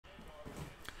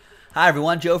Hi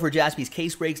everyone, Joe for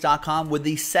JaspysCaseBreaks.com with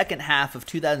the second half of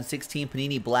 2016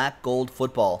 Panini Black Gold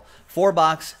Football.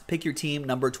 4-box, pick your team,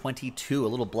 number 22. A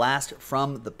little blast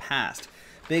from the past.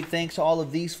 Big thanks to all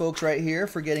of these folks right here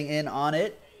for getting in on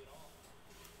it.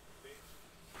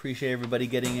 Appreciate everybody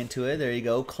getting into it. There you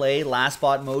go. Clay, Last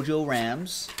Spot Mojo,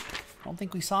 Rams. I don't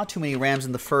think we saw too many Rams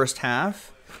in the first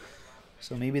half,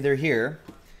 so maybe they're here.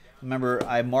 Remember,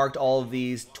 I marked all of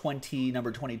these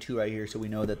number 22 right here, so we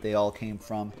know that they all came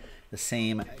from the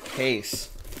same case.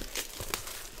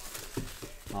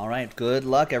 All right, good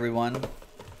luck, everyone.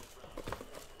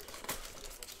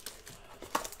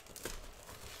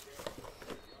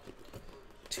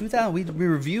 We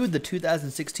reviewed the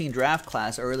 2016 draft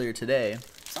class earlier today.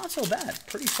 It's not so bad,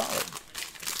 pretty solid.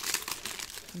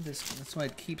 That's why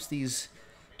it keeps these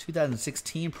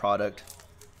 2016 product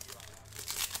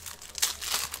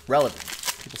relevant.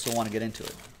 People still want to get into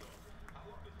it.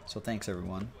 So thanks,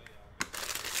 everyone.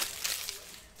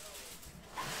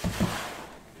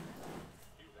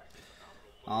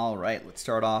 All right, let's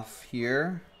start off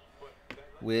here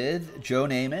with Joe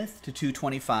Namath to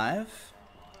 225.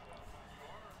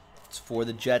 It's for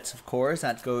the Jets, of course.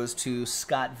 That goes to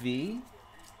Scott V.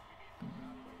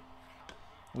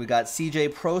 We got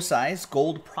CJ Pro Size,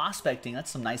 Gold Prospecting.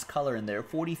 That's some nice color in there.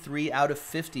 43 out of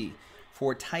 50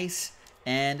 for Tice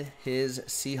and his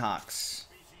Seahawks.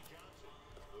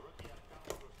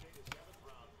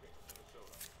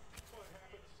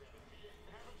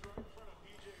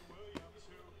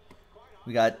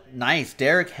 We got nice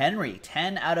Derrick Henry,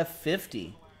 10 out of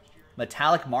 50.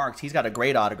 Metallic marks. He's got a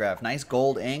great autograph. Nice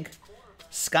gold ink.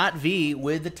 Scott V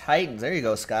with the Titans. There you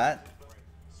go, Scott.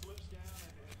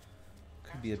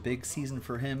 Could be a big season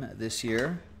for him this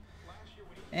year.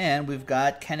 And we've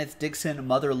got Kenneth Dixon,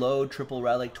 Mother Lode, Triple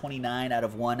Relic, 29 out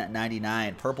of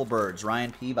 199. Purple Birds,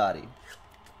 Ryan Peabody.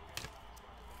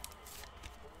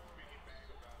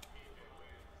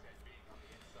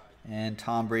 And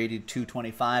Tom Brady,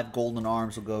 225. Golden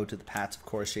Arms will go to the Pats, of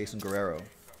course, Jason Guerrero.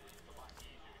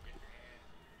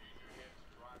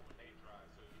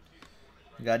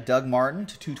 We got Doug Martin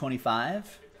to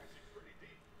 225.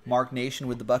 Mark Nation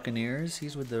with the Buccaneers.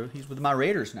 He's with my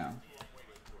Raiders now.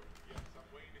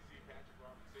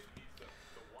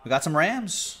 We got some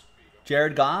Rams.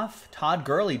 Jared Goff, Todd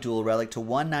Gurley dual relic to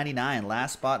 199.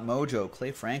 Last Spot Mojo,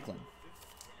 Clay Franklin.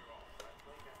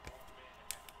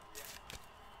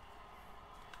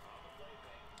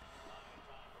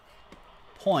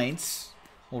 Points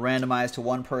will randomize to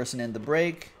one person in the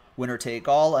break. Winner take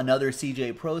all. Another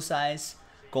CJ Pro Size.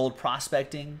 Gold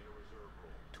Prospecting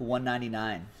to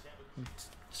 199.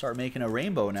 Start making a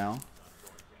rainbow now.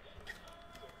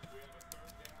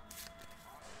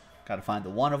 Got to find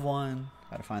the 1 of 1.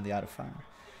 Got to find the out of 5.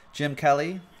 Jim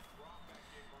Kelly.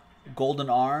 Golden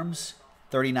Arms.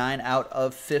 39 out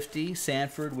of 50.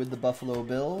 Sanford with the Buffalo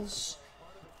Bills.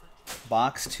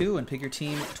 Box 2 and pick your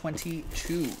team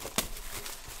 22.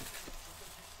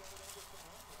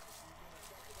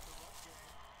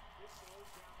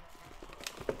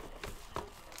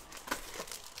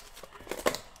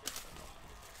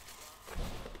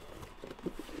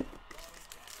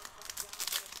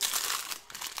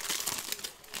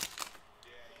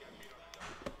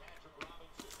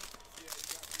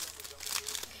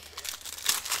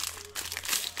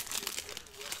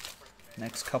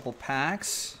 Next couple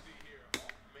packs.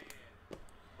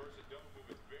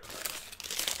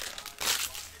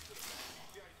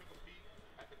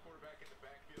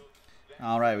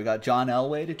 All right, we got John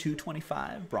Elway to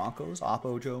 225. Broncos,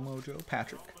 Oppo, Joe Mojo,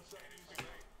 Patrick.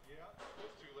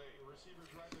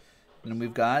 And then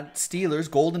we've got Steelers,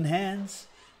 Golden Hands.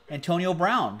 Antonio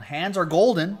Brown. Hands are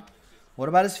golden. What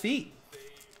about his feet?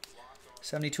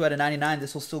 72 out of 99.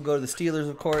 This will still go to the Steelers,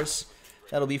 of course.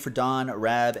 That'll be for Don,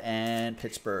 Rab, and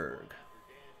Pittsburgh.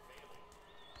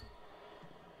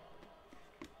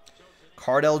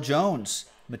 Cardell Jones,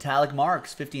 Metallic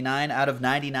Marks, 59 out of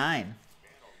 99.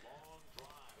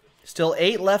 Still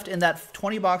 8 left in that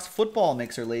 20-box football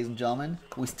mixer, ladies and gentlemen.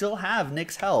 We still have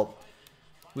Nick's help.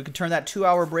 We can turn that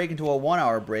 2-hour break into a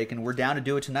 1-hour break, and we're down to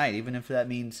do it tonight, even if that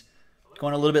means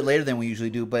going a little bit later than we usually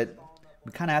do, but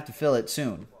we kind of have to fill it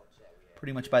soon,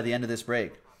 pretty much by the end of this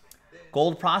break.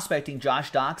 Gold Prospecting,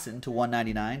 Josh Doxson to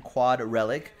 199. Quad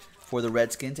Relic for the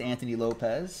Redskins, Anthony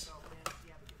Lopez.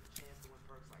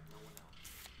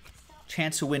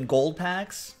 Chance to win gold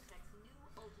packs.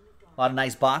 A lot of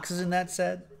nice boxes in that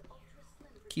set.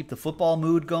 Keep the football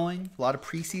mood going. A lot of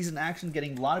preseason action,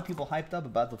 getting a lot of people hyped up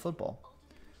about the football.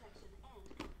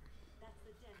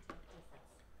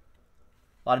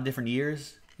 A lot of different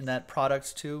years in that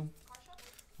product too.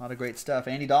 A lot of great stuff.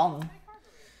 Andy Dalton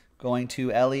going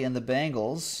to Ellie and the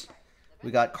Bengals. We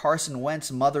got Carson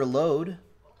Wentz Mother Lode,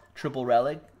 triple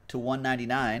relic to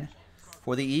 199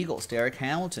 for the Eagles. Derek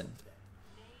Hamilton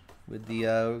with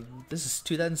the this is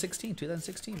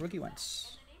 2016 rookie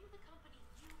Wentz.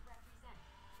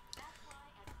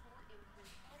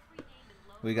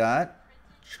 We got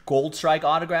Gold Strike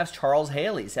autographs, Charles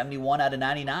Haley, 71 out of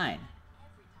 99.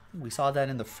 We saw that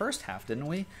in the first half, didn't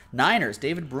we? Niners,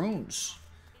 David Bruns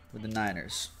with the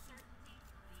Niners.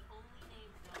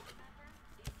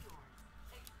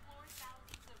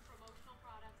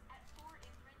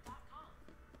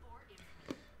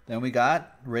 Then we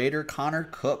got Raider Connor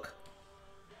Cook,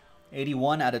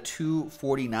 81 out of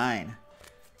 249.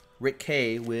 Rick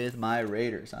K with my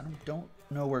Raiders. I don't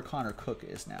know where Connor Cook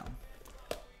is now.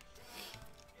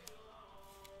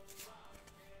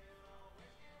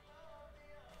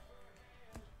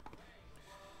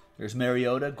 There's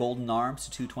Mariota, Golden Arms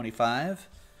to 225.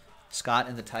 Scott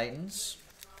and the Titans.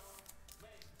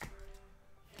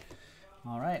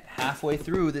 All right, halfway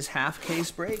through this half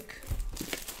case break.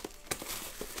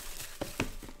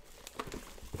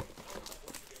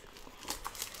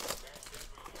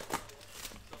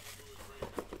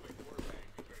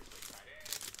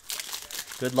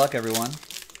 Good luck, everyone.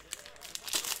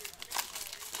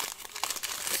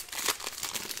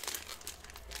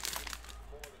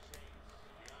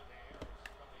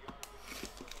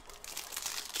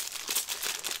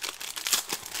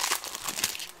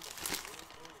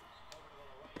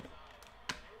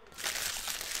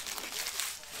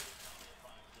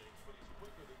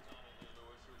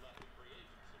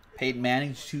 Peyton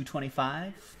Manning,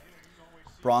 225.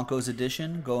 Broncos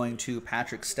edition going to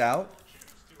Patrick Stout.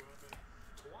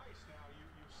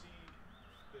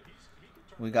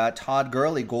 We got Todd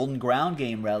Gurley, Golden Ground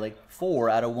Game relic, 4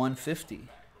 out of 150.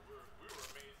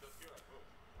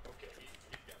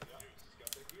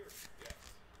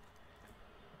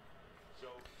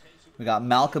 We got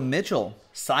Malcolm Mitchell,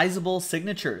 sizable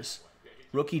signatures,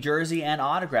 rookie jersey and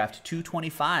autographed,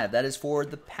 225. That is for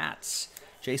the Pats.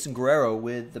 Jason Guerrero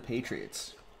with the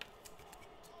Patriots.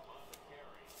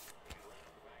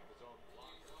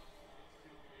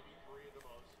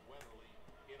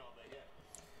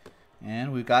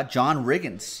 And we've got John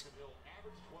Riggins.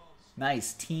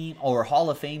 Nice team, or Hall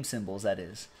of Fame symbols, that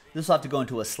is. This will have to go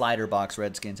into a slider box,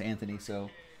 Redskins, Anthony, so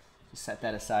just set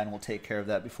that aside and we'll take care of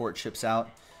that before it ships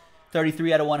out.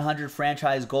 33 out of 100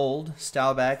 franchise gold.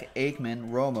 Staubach,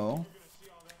 Aikman, Romo.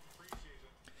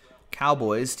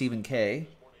 Cowboys, Stephen K.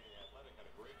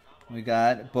 We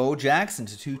got Bo Jackson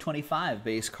to 225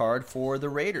 base card for the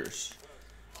Raiders.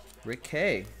 Rick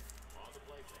K.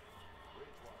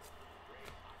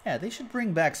 Yeah, they should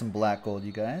bring back some black gold,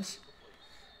 you guys.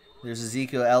 There's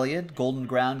Ezekiel Elliott, Golden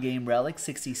Ground Game relic,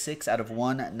 66 out of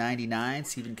 199.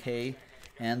 Stephen K.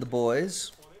 and the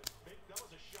boys.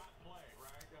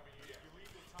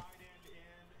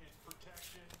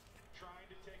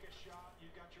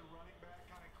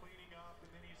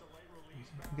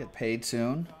 Get paid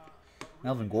soon.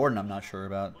 Melvin Gordon, I'm not sure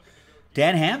about.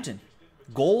 Dan Hampton,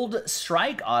 Gold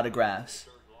Strike autographs,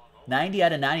 90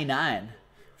 out of 99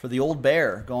 for the Old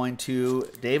Bear, going to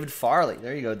David Farley.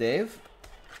 There you go, Dave.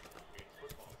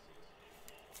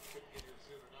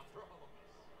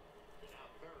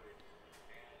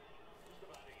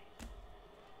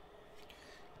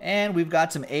 And we've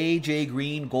got some A.J.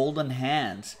 Green Golden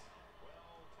Hands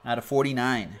out of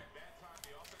 49.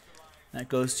 That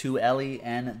goes to Ellie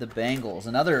and the Bengals.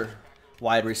 Another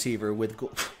wide receiver with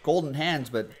golden hands,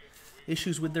 but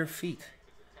issues with their feet.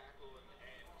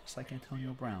 Just like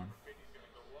Antonio Brown.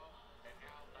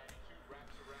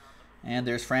 And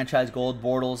there's franchise gold,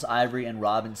 Bortles, Ivory, and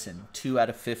Robinson. 2 out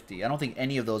of 50. I don't think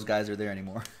any of those guys are there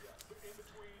anymore.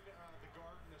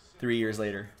 3 years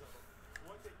later.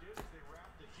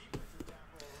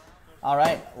 All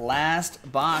right,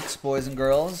 last box, boys and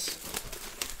girls.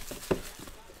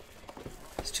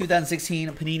 2016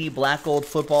 Panini Black Gold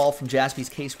Football from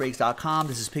JaspysCaseBreaks.com.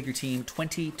 This is Pick Your Team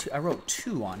 22. I wrote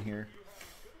 2 on here.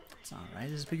 That's not right.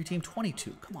 This is Pick Your Team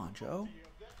 22. Come on, Joe.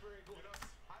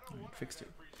 Fixed it.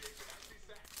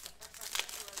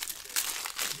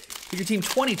 Pick Your Team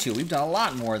 22. We've done a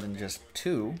lot more than just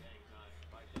 2.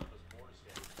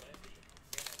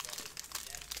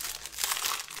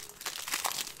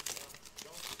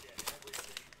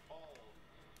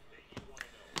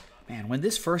 Man, when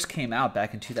this first came out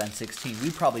back in 2016,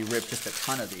 we probably ripped just a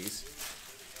ton of these.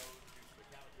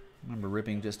 I remember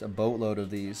ripping just a boatload of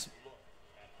these.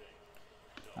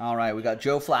 All right, we got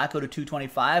Joe Flacco to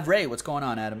 225. Ray, what's going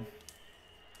on, Adam?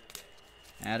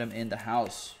 Adam in the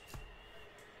house.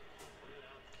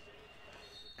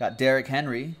 Got Derrick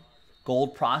Henry,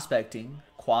 gold prospecting,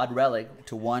 quad relic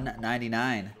to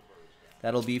 199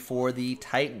 That'll be for the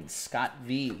Titans. Scott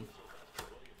V.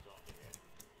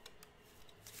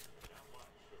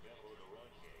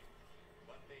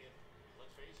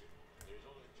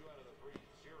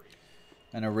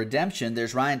 And a redemption,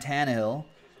 there's Ryan Tannehill.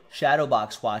 Shadow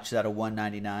box watches out of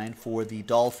 199 for the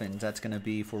Dolphins. That's going to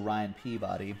be for Ryan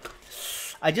Peabody.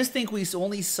 I just think we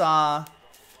only saw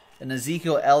an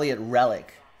Ezekiel Elliott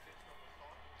relic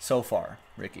so far,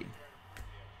 Ricky,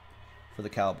 for the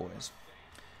Cowboys.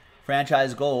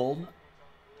 Franchise gold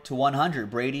to 100,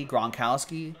 Brady,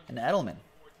 Gronkowski, and Edelman.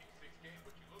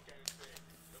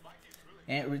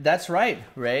 And that's right,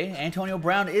 Ray. Antonio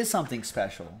Brown is something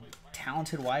special.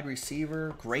 Talented wide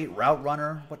receiver, great route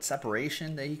runner. What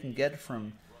separation that he can get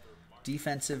from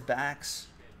defensive backs.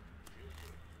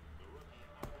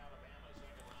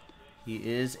 He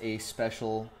is a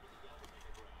special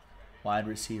wide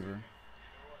receiver.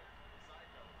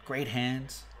 Great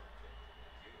hands.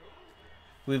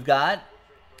 We've got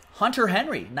Hunter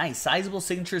Henry. Nice. Sizable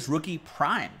signatures rookie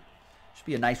prime. Should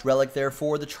be a nice relic there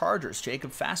for the Chargers.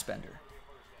 Jacob Fassbender.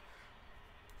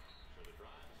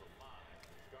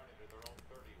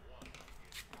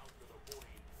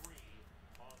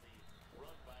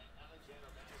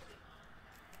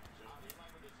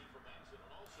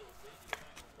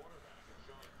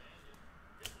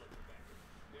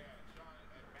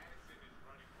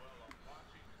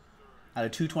 Out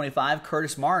of 225,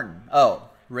 Curtis Martin. Oh,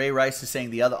 Ray Rice is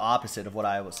saying the other opposite of what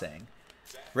I was saying.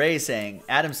 Ray is saying,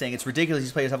 Adam's saying, it's ridiculous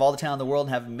these players have all the talent in the world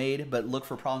and haven't made, but look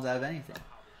for problems out of anything.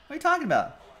 What are you talking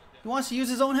about? He wants to use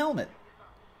his own helmet.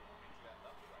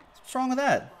 What's wrong with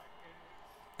that?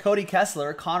 Cody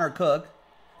Kessler, Connor Cook,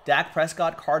 Dak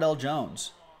Prescott, Cardell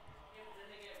Jones.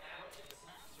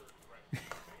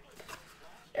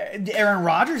 Aaron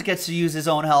Rodgers gets to use his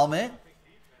own helmet.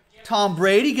 Tom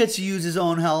Brady gets to use his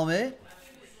own helmet.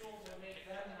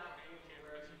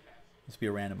 Let's be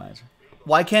a randomizer.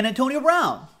 Why can't Antonio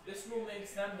Brown? This rule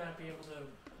makes them not be able to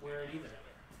wear it either.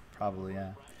 Probably,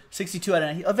 yeah. 62 out of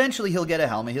 90. Eventually he'll get a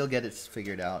helmet. He'll get it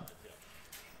figured out.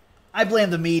 I blame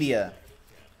the media.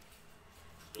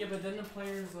 Yeah, but then the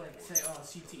players like say, "Oh,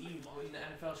 CTE." When the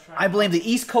NFL's trying. I blame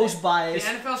the East Coast bias.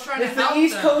 The NFL's trying to it's help the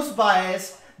East them. Coast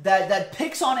bias that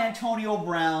picks on Antonio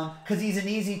Brown because he's an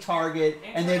easy target,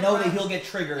 and they know that he'll get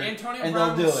triggered, Antonio and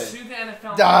Brown they'll do will it. sue the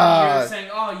NFL saying,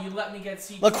 "Oh, you let me get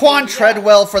CTE." Laquan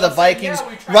Treadwell for the Vikings.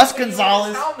 Russ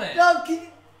Gonzalez. No,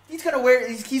 he's gonna wear.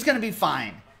 He's gonna be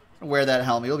fine. Wear that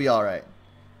helmet. He'll be all right.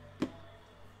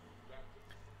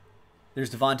 There's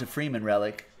Devonta Freeman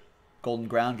relic, Golden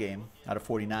Ground Game out of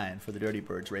 49 for the Dirty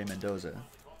Birds. Ray Mendoza.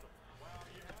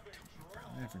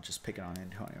 Everyone's just picking on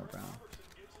Antonio Brown.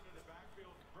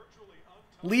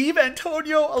 Leave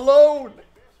Antonio alone.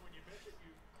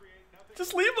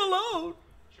 Just leave him alone.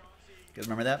 You guys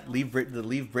remember that? Leave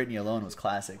Britney alone was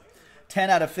classic. 10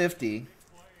 out of 50.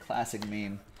 Classic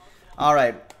meme. All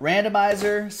right.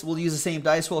 Randomizer. So we'll use the same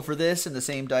dice roll for this and the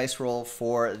same dice roll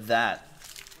for that.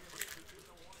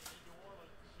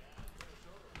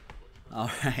 All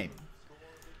right.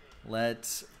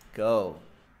 Let's go.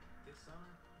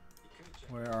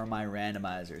 Where are my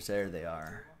randomizers? There they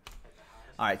are.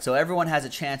 All right, so everyone has a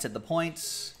chance at the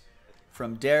points,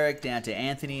 from Derek down to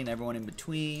Anthony and everyone in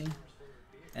between.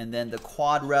 And then the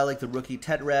quad relic, the rookie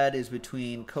Tetrad, is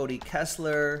between Cody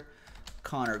Kessler,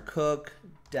 Connor Cook,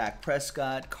 Dak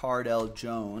Prescott, Cardell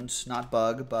Jones, not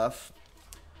Bug, Buff,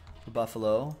 for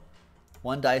Buffalo.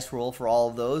 One dice roll for all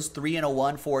of those. 3 and a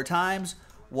 1 4 times.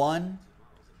 1,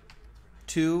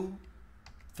 2,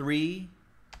 3,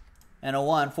 and a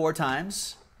 1 4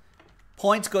 times.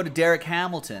 Points go to Derek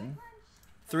Hamilton.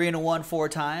 3 and a 1 4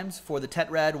 times for the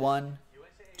Tetrad. 1,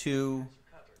 2,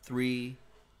 3,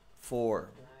 4.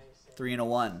 3 and a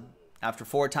 1. After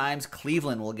 4 times,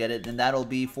 Cleveland will get it, and that'll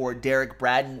be for Derek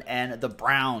Braden and the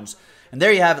Browns. And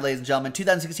there you have it, ladies and gentlemen.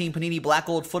 2016 Panini Black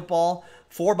Gold Football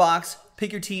 4-box.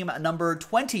 Pick your team number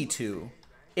 22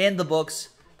 in the books.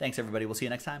 Thanks, everybody. We'll see you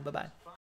next time. Bye-bye.